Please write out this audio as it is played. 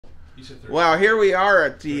Well, here we are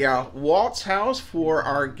at the Walt's house for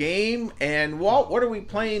our game. And Walt, what are we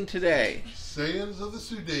playing today? Sands of the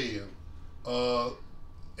Sudan.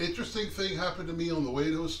 Interesting thing happened to me on the way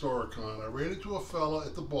to Historicon. I ran into a fella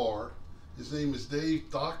at the bar. His name is Dave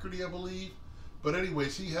Doherty, I believe. But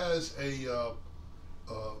anyways, he has a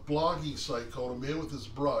blogging site called A Man With His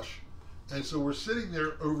Brush. And so we're sitting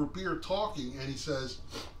there over beer talking, and he says,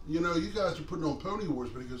 you know, you guys are putting on Pony Wars,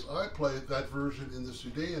 but he goes, I play that version in the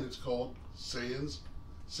Sudan. It's called Sands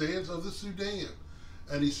of the Sudan.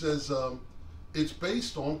 And he says, it's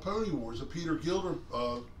based on Pony Wars. And Peter Gilder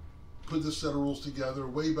put this set of rules together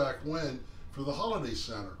way back when for the Holiday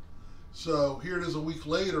Center. So here it is a week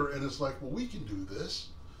later, and it's like, well, we can do this.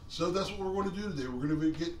 So that's what we're going to do today. We're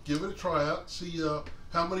going to give it a try out, see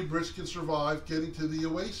how many Brits can survive getting to the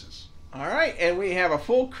Oasis. All right, and we have a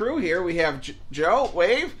full crew here. We have Joe,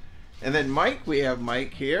 wave, and then Mike. We have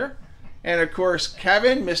Mike here. And, of course,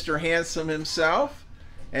 Kevin, Mr. Handsome himself.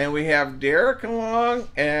 And we have Derrick along.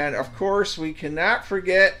 And, of course, we cannot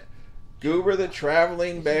forget Goober the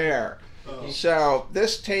Traveling Bear. So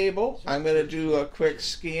this table, I'm going to do a quick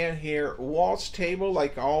scan here. Walt's table,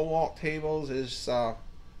 like all Walt tables, is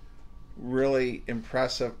really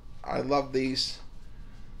impressive. I love these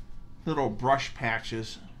little brush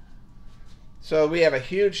patches. So we have a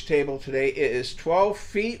huge table today. It is 12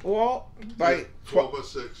 feet, Walt, by 12 by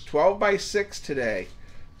 6. 12 by 6 today.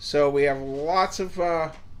 So we have lots of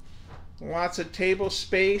table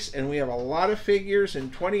space, and we have a lot of figures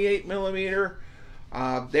in 28 millimeter.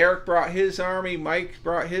 Derrick brought his army. Mike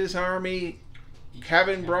brought his army.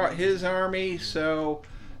 Kevin brought his army. So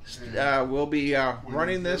we'll be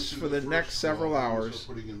running this for the next several hours.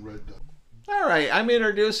 All right, I'm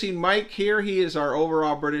introducing Mike here. He is our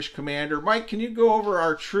overall British commander. Mike, can you go over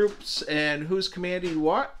our troops and who's commanding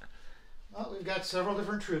what? Well, we've got several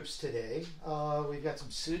different troops today. We've got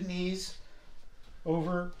some Sudanese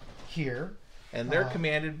over here. And they're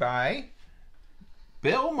commanded by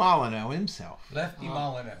Bill Molyneux himself. Lefty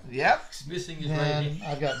Molyneux. Yep. He's missing his Then lady.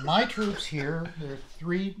 I've got my troops here. There are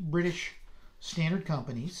 3 British standard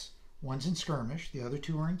companies. One's in skirmish. The other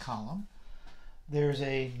 2 are in column. There's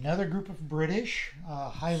another group of British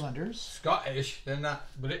Highlanders. Scottish. They're not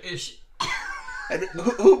British. And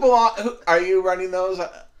who are you running those?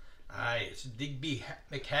 Aye, it's Digby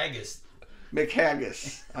McHaggis.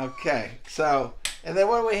 McHaggis. Okay. So, and then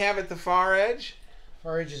what do we have at the far edge?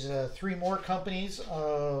 Far edge is 3 more companies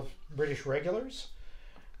of British regulars.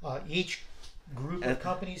 Each group of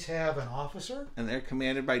companies have an officer. And they're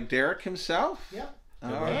commanded by Derrick himself? Yep.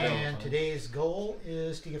 All right. And today's goal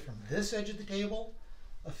is to get from this edge of the table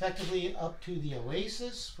effectively up to the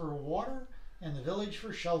Oasis for water and the village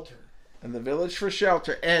for shelter. And the village for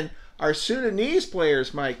shelter. And our Sudanese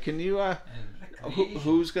players, Mike, can you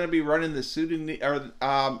who's going to be running the Sudanese? Or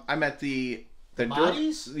I'm at the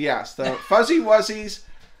Mahdi's? Yes, the Fuzzy Wuzzies.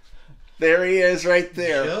 There he is, right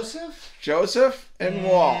there. Joseph and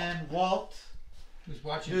Walt. And Walt. Who's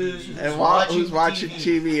watching TV. And Walt, who's watching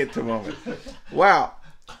TV at the moment. Wow.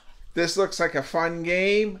 This looks like a fun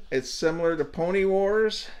game. It's similar to Pony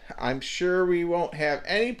Wars. I'm sure we won't have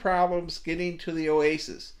any problems getting to the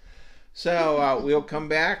Oasis. So we'll come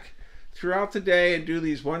back throughout the day and do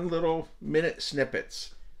these 1 little minute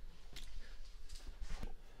snippets.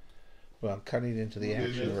 Well, I'm cutting into the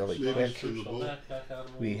action really quick.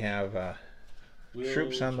 We have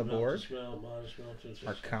troops on the board.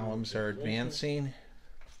 Our columns are advancing.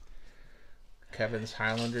 Kevin's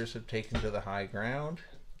Highlanders have taken to the high ground.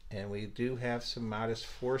 And we do have some modest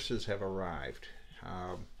forces have arrived.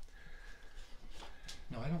 No,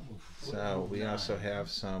 I don't move. So we also have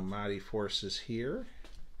some Mahdi forces here.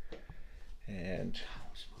 And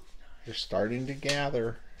they're starting to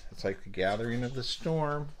gather. It's like the gathering of the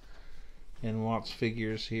storm. And Walt's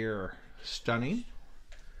figures here are stunning.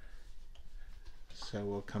 So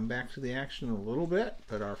we'll come back to the action in a little bit,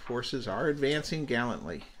 but our forces are advancing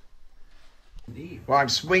gallantly. Well, I'm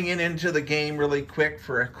swinging into the game really quick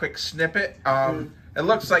for a quick snippet. It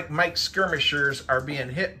looks like Mike's skirmishers are being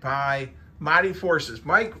hit by Mahdi forces.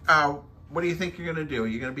 Mike, what do you think you're going to do? Are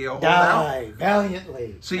you going to be a holdout? Die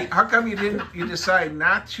valiantly. See, how come you decide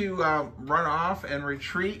not to run off and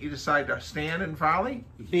retreat? You decide to stand and volley?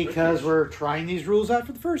 Because we're trying these rules out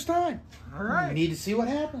for the first time. All right. We need to see what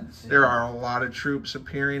happens. There are a lot of troops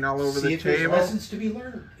appeering all over the See if there's table. lessons to be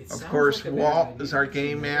learned. Of course, Walt is our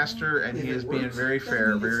game master, and he is being very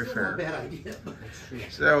fair, very fair.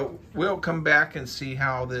 So we'll come back and see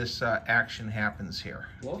how this action happens here.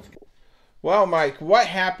 Well, Mike, what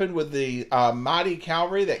happened with the Mahdi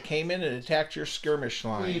cavalry that came in and attacked your skirmish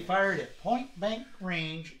line? We fired at point blank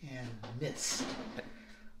range and missed.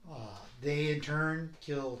 They in turn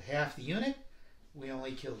killed half the unit. We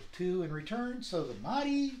only killed 2 in return, so the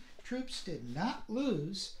Mahdi troops did not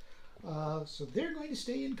lose. So they're going to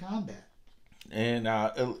stay in combat. And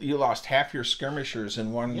you lost half your skirmishers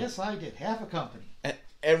in one. Yes, I did. Half a company.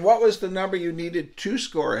 And what was the number you needed to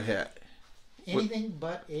score a hit? Anything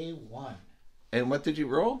but a 1. And what did you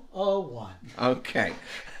roll? A 1. Okay.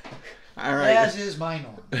 All right. As is my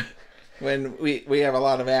norm. When we have a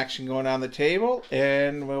lot of action going on the table,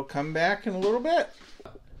 and we'll come back in a little bit.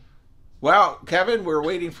 Well, Kevin, we're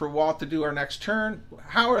waiting for Walt to do our next turn.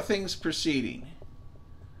 How are things proceeding?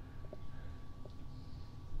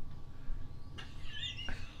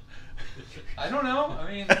 I don't know.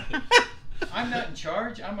 I mean, I'm not in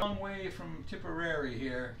charge. I'm a long way from Tipperary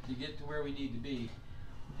here to get to where we need to be.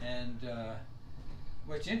 And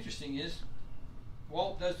what's interesting is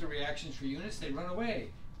Walt does the reactions for units, they run away.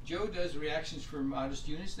 Joe does the reactions for modest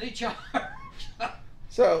units, they charge.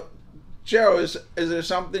 So, Joe, is there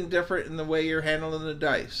something different in the way you're handling the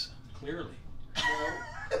dice? Clearly.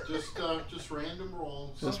 Just random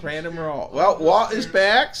rolls. Just random roll. Well, Walt is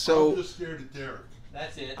back, so... I'm just scared of Derrick.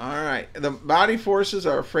 That's it. All right. The body forces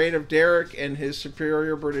are afraid of Derrick and his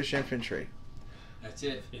superior British infantry. That's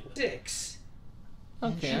it. 6.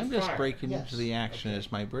 Okay, I'm just breaking Yes. into the action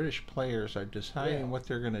as my British players are deciding what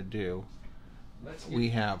they're going to do. We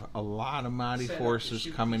have a lot of Mahdi forces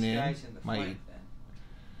coming in. My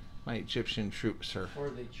Egyptian troops are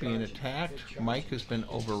being attacked. Mike has been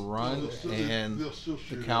overrun, and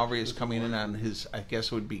the cavalry is coming in on his, I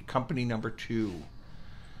guess it would be company number 2.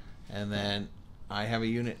 And then I have a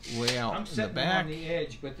unit way out I'm in the setting them back. on the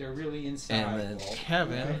edge, but they're really inside. And then Walt.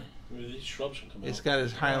 Kevin These shrubs can come has out. got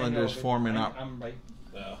his Highlanders forming up. I'm right.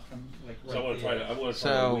 Yeah. I'm like So I want to try to. I want to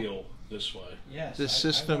try So- to wheel this way. Yes. This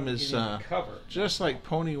system is just like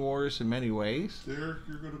Pony Wars in many ways. Derrick,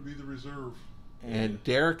 you're going to be the reserve. And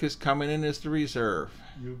Derrick is coming in as the reserve.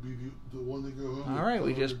 You'll be the one to go home. All right,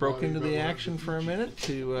 we Tell just broke everybody into the about action what for a you minute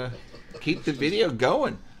to keep the video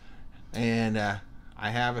going. And I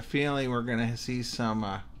have a feeling we're going to see some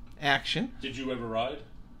action. Did you ever ride?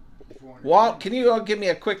 Walt, can you give me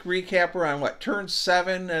a quick recap? We're on what, turn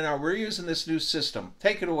 7, and we're using this new system.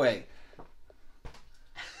 Take it away.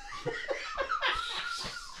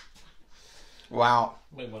 Wow.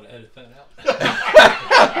 Might want to edit that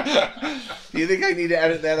out. Do you think I need to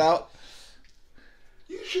edit that out?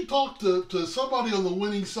 You should talk to somebody on the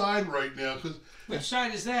winning side right now, because Which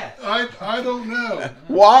side is that? I don't know.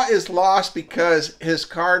 Walt is lost because his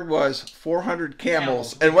card was 400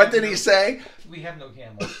 camels. And what did he say? We have no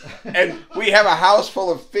camels. And we have a house full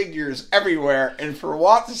of figures everywhere. And for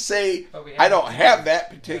Walt to say, But we I have- don't have that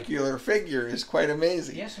particular figure is quite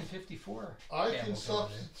amazing. He has some 54. I can camels over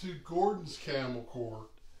there. substitute Gordon's camel corps.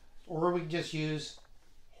 Or we can just use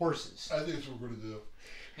horses. I think that's what we're going to do.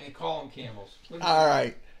 And call them camels. All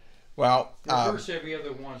right. Well, Reverse every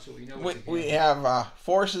other one so we know what we have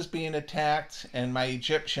forces being attacked, and my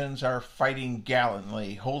Egyptians are fighting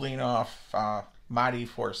gallantly, holding off Mahdi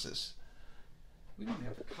forces. We don't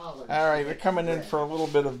have Colors. All right, we're coming in for a little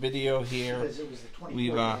bit of video here. Because it was the 24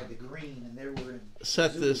 We've, that had the green, and they were in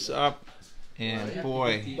Set this up, and Right.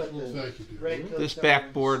 boy, But the Thank you, dear. red this coats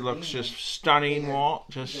backboard are looks steaming. just stunning, Walt,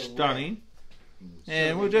 just stunning.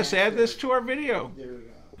 And we'll just add this to our video. There we go.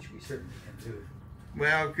 Which we certainly can do.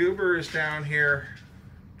 Well, Goober is down here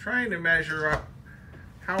trying to measure up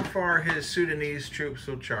how far his Sudanese troops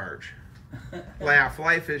will charge. Laugh,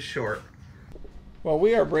 life is short. Well,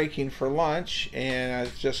 we are breaking for lunch, and I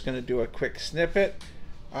was just going to do a quick snippet.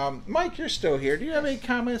 Mike, you're still here. Do you have any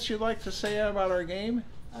comments you'd like to say about our game?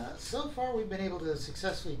 So far, we've been able to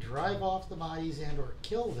successfully drive off the Mahdi's and/or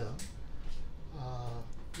kill them.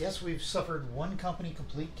 Yes, we've suffered one company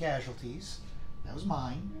complete casualties. That was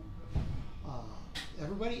mine.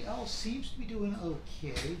 Everybody else seems to be doing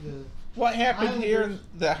okay. What happened here in Highlanders-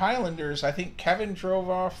 the Highlanders? I think Kevin drove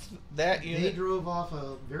off that They unit. drove off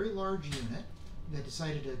a very large unit that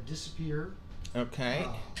decided to disappear. Okay.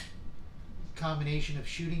 Combination of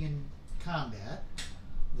shooting and combat.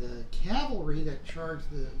 The cavalry that charged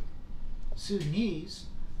the Sudanese,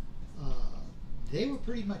 they were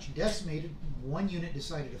pretty much decimated. One unit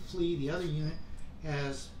decided to flee. The other unit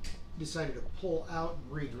has decided to pull out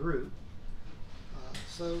and regroup.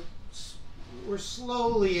 So we're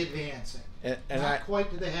slowly advancing. And Not quite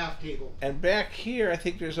to the half table. and back here, I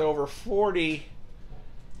think there's over 40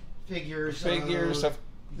 Figures of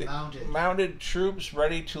the mounted. mounted troops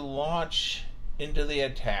ready to launch into the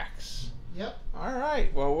attacks. Yep. All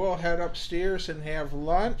right. Well, we'll head upstairs and have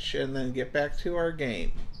lunch, and then get back to our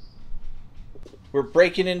game. we're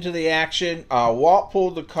breaking into the action. Walt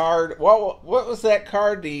pulled the card. What was that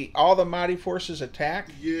card? All the Mighty Forces attack?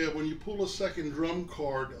 Yeah, when you pull a second drum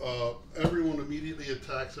card, everyone immediately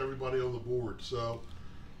attacks everybody on the board. So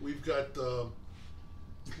we've got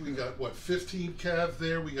what, 15 cav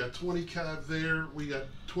there, we got 20 cav there, we got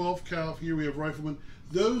 12 cav here, we have riflemen.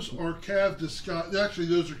 Those are cav disguised. Actually,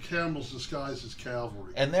 those are camels disguised as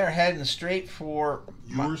cavalry. And they're heading straight for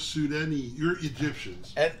your Sudanese, your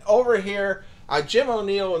Egyptians. And over here, Jim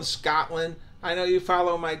O'Neill in Scotland. I know you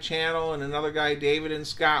follow my channel, and another guy, David, in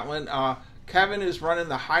Scotland. Kevin is running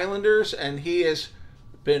the Highlanders, and he has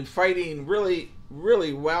been fighting really,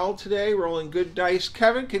 really well today, rolling good dice.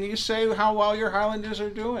 Kevin, can you say how well your Highlanders are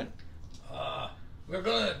doing? We're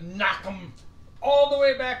going to knock them all the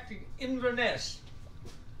way back to Inverness.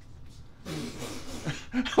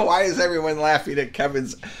 Why is everyone laughing at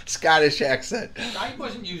Kevin's Scottish accent? I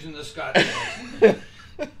wasn't using the Scottish accent.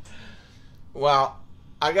 Well,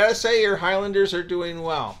 I gotta say your Highlanders are doing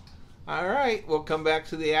well. All right, we'll come back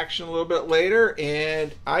to the action a little bit later,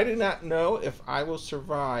 and I do not know if I will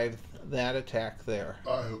survive that attack there.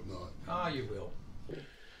 I hope not. Ah, you will.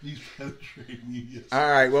 He's penetrating me, yes. All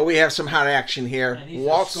right, well, we have some hot action here. And he's a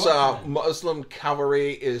Walt's Scotsman. Muslim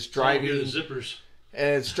cavalry is driving, Get the zippers.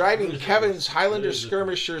 and it's driving There's Kevin's zippers. Highlander There's zippers.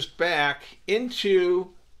 skirmishers back into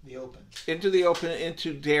The open. the open,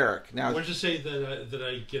 into Derrick. Now, Why don't you say that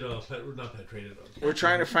I get not penetrated? we're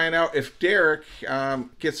trying to find out if Derrick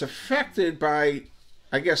gets affected by,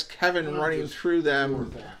 I guess, Kevin running through them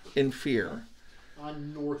North Africa. in fear.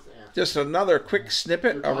 I'm North African. Just another quick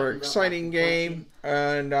snippet You're of talking our about exciting my game,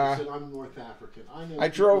 and I said I'm North African. I know I people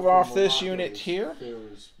drove from off this Morocco unit as here fair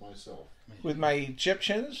as myself. with my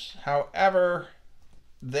Egyptians. However,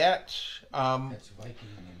 that That's Viking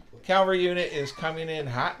input. cavalry unit is coming in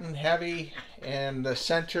hot and heavy, and the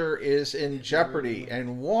center is in jeopardy.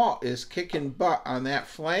 And Walt is kicking butt on that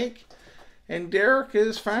flank, and Derrick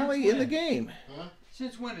is finally in the game. Huh?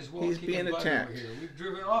 Since when is Walt He's kicking being butt attacked. over here? We've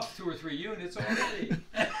driven off 2 or 3 units already.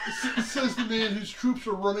 Says the man whose troops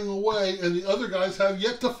are running away, and the other guys have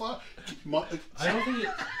yet to fire. I don't think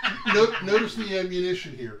it. Notice the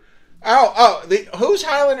ammunition here. Whose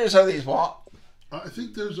Highlanders are these, Walt? I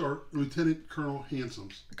think those are Lieutenant Colonel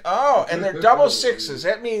Hansom's. Oh, and they're double sixes.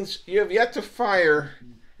 That means you have yet to fire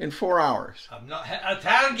in 4 hours. I'm not a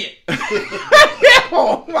target.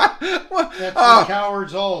 Oh, That's what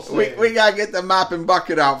cowards all say. we gotta get the mop and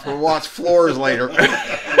bucket out for Walt's floors later.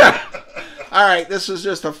 All right, this is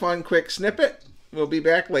just a fun, quick snippet. We'll be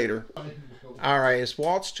back later. All right, as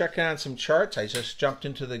Walt's checking on some charts, I just jumped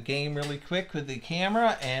into the game really quick with the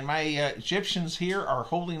camera, and my Egyptians here are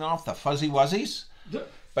holding off the Fuzzy Wuzzies,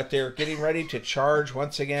 but they're getting ready to charge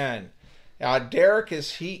once again. Derrick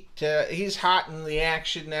is he's hot in the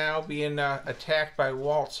action now, being attacked by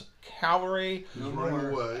Walt's cavalry. He's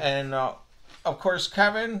running away. And of course,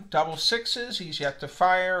 Kevin, double sixes. He's yet to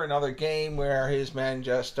fire. Another game where his men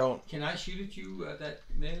just don't. Can I shoot at you that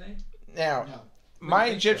melee? Now, No. my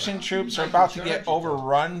Egyptian troops are about to get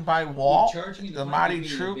overrun by Walt. charge me, The you might Mahdi give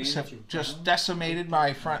me an troops have advantage of just ground. decimated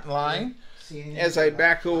my front line. See anything As I about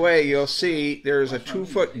back that? away, you'll see there's a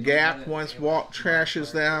 2-foot gap. Once Walt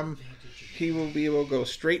trashes them, he will be able to go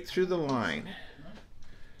straight through the line.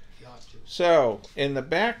 So, in the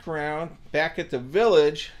background, back at the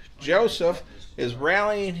village, Joseph is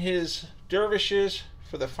rallying his dervishes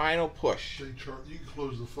for the final push. You can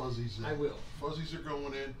close the fuzzies in. I will. Fuzzies are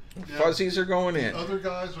going in. Now, Fuzzies are going in. Other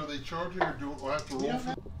guys, are they charging or do I have to roll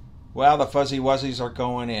for? Well, the Fuzzy Wuzzies are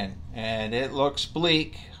going in, and it looks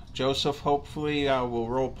bleak. Joseph hopefully will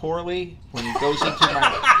roll poorly when he goes into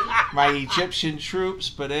my Egyptian troops,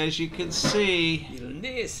 but as you can see, You'll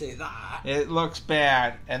never say that. it looks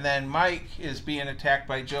bad. And then Mike is being attacked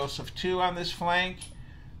by Joseph too on this flank,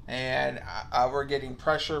 and we're getting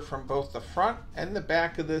pressure from both the front and the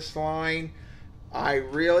back of this line. I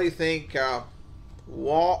really think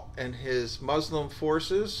Walt and his Muslim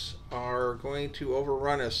forces are going to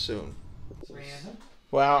overrun us soon. Random.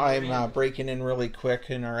 Well, I'm breaking in really quick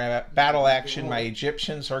in our battle action. My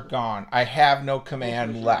Egyptians are gone. I have no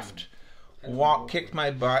command left. Walt kicked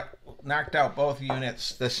my butt, knocked out both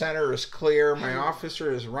units. The center is clear. My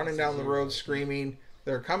officer is running down the road screaming.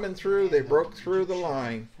 They're coming through. They broke through the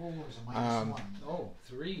line. 4 was a -1. Oh,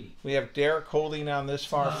 3. We have Derrick holding on this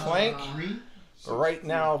far flank. 3. Right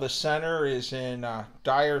now, the center is in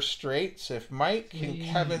dire straits. If Mike and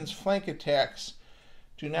Kevin's flank attacks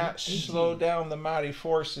do not slow down the Mahdi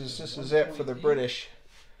forces, this is it for the British.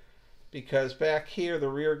 Because back here, the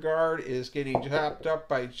rear guard is getting chopped up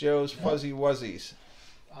by Joe's Fuzzy Wuzzies.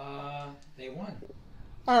 They won.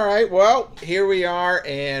 All right, well, here we are,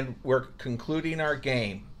 and we're concluding our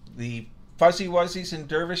game. The Fuzzy Wuzzies and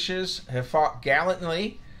Dervishes have fought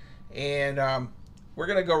gallantly, and we're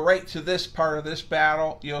going to go right to this part of this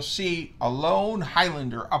battle. You'll see a lone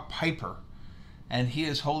Highlander, a Piper, and he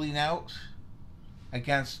is holding out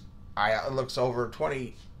against, it looks over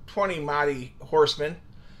 20 Mahdi horsemen.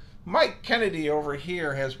 Mike Kennedy over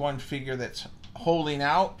here has one figure that's holding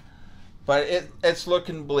out, but it's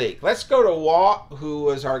looking bleak. Let's go to Walt, who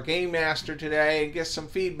was our game master today, and get some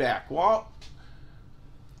feedback. Walt?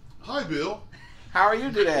 Hi, Bill. How are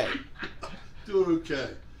you today? Doing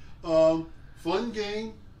okay. Fun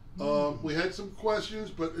game. We had some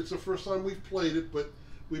questions, but it's the first time we've played it, but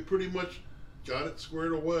we pretty much got it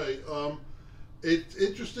squared away. It's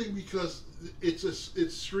interesting because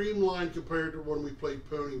it's streamlined compared to when we played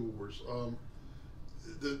Pony Wars.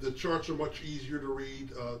 The charts are much easier to read,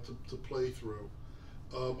 to play through.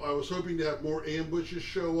 I was hoping to have more ambushes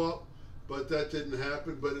show up, but that didn't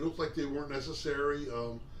happen. But it looked like they weren't necessary.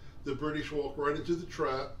 The British walked right into the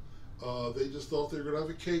trap. They just thought they were going to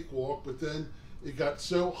have a cakewalk, but then it got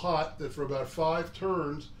so hot that for about 5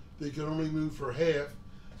 turns they could only move for half,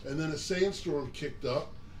 and then a sandstorm kicked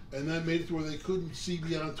up, and that made it to where they couldn't see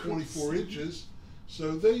beyond 24 inches.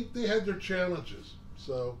 So they had their challenges.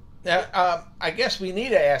 So I guess we need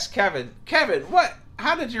to ask Kevin. Kevin,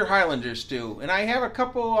 how did your Highlanders do? And I have a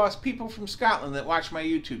couple people from Scotland that watch my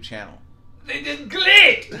YouTube channel. They did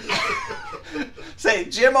great! Say,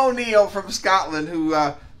 Jim O'Neill from Scotland, who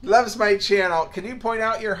loves my channel. Can you point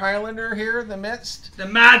out your Highlander here in the midst? The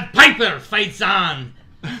Mad Piper fights on.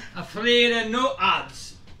 Afraid of no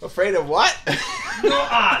odds. Afraid of what? No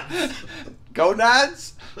odds.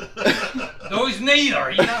 Gonads? Those neither.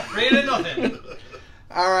 He's not afraid of nothing.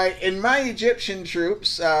 All right, in my Egyptian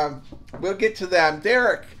troops, we'll get to them.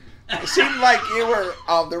 Derrick, it seemed like you were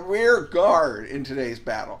the rear guard in today's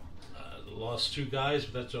battle. Lost 2 guys,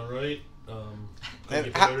 but that's all right. And Couldn't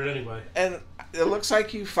get promoted anyway. And it looks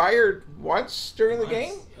like you fired once during the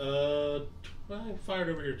game? I fired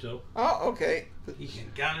over here too. Oh, okay. He can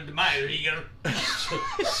count into my leaguer.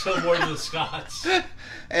 So more than the Scots.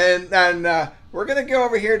 And we're going to go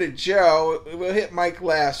over here to Joe. We'll hit Mike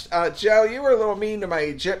last. Joe, you were a little mean to my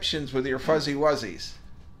Egyptians with your Fuzzy Wuzzies.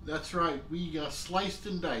 That's right. We got sliced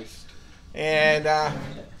and diced. And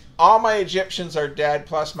all my Egyptians are dead,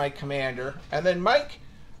 plus my commander. And then Mike,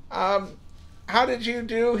 how did you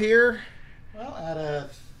do here? Well, out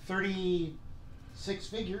of 36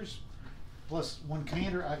 figures, plus 1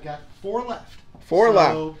 commander, I've got 4 left. 4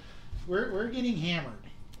 left. So we're getting hammered.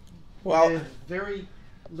 Well, with very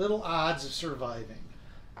little odds of surviving.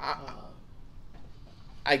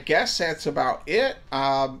 I guess that's about it.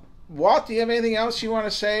 Walt, do you have anything else you want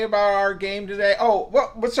to say about our game today? Oh,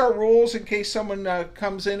 what's our rules in case someone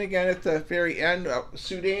comes in again at the very end?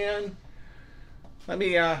 Sudan. Let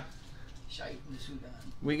me. Shite in Sudan.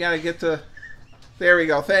 We got to get to. There we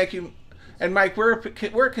go. Thank you. And Mike, where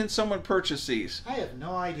can someone purchase these? I have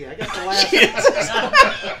no idea. I got the last.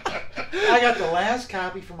 I got the last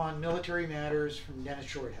copy from On Military Matters from Dennis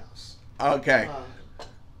Shorthouse. Okay.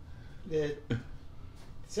 It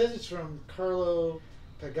says it's from Carlo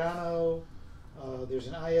Pagano. There's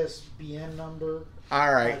an ISBN number.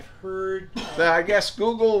 All right. I've heard. So I guess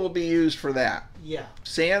Google will be used for that. Yeah.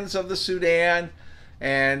 Sands of the Sudan,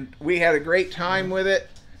 and we had a great time with it.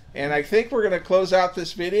 And I think we're going to close out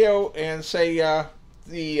this video and say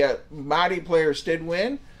the Mahdi players did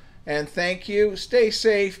win. And thank you. Stay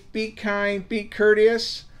safe. Be kind. Be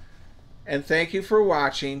courteous. And thank you for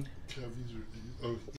watching.